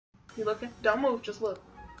You looking? Don't move, just look.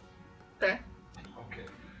 Okay? Okay.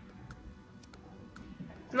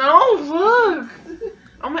 No, look!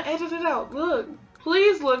 I'm gonna edit it out. Look.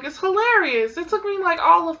 Please look. It's hilarious. It took me like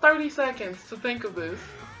all of 30 seconds to think of this.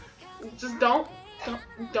 Just don't.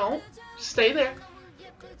 Stay there.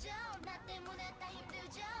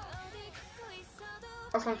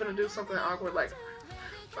 I was gonna do something awkward, like,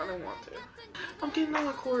 I don't want to. I'm getting on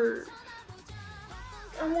record.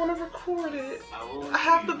 I want to record it. I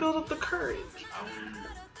have to build up the courage.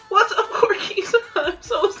 What's up, Corkies? I'm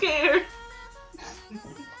so scared.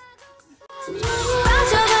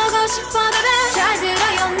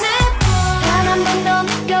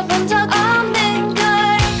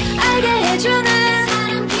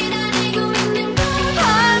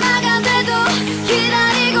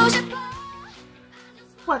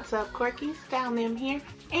 What's up, Corkies? Dalnim here,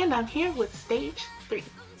 and I'm here with stage 3.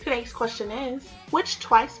 Today's question is, which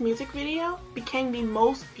Twice music video became the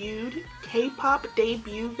most viewed K-pop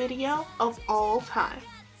debut video of all time?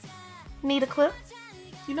 Need a clip?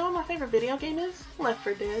 You know what my favorite video game is? Left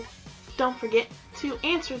 4 Dead. Don't forget to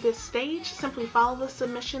answer this stage. Simply follow the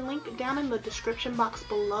submission link down in the description box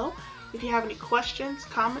below. If you have any questions,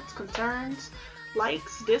 comments, concerns,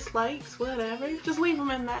 likes, dislikes, whatever, just leave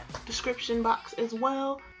them in that description box as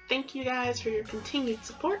well. Thank you guys for your continued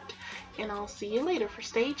support, and I'll see you later for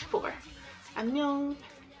stage 4. Annyeong.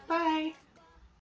 Bye.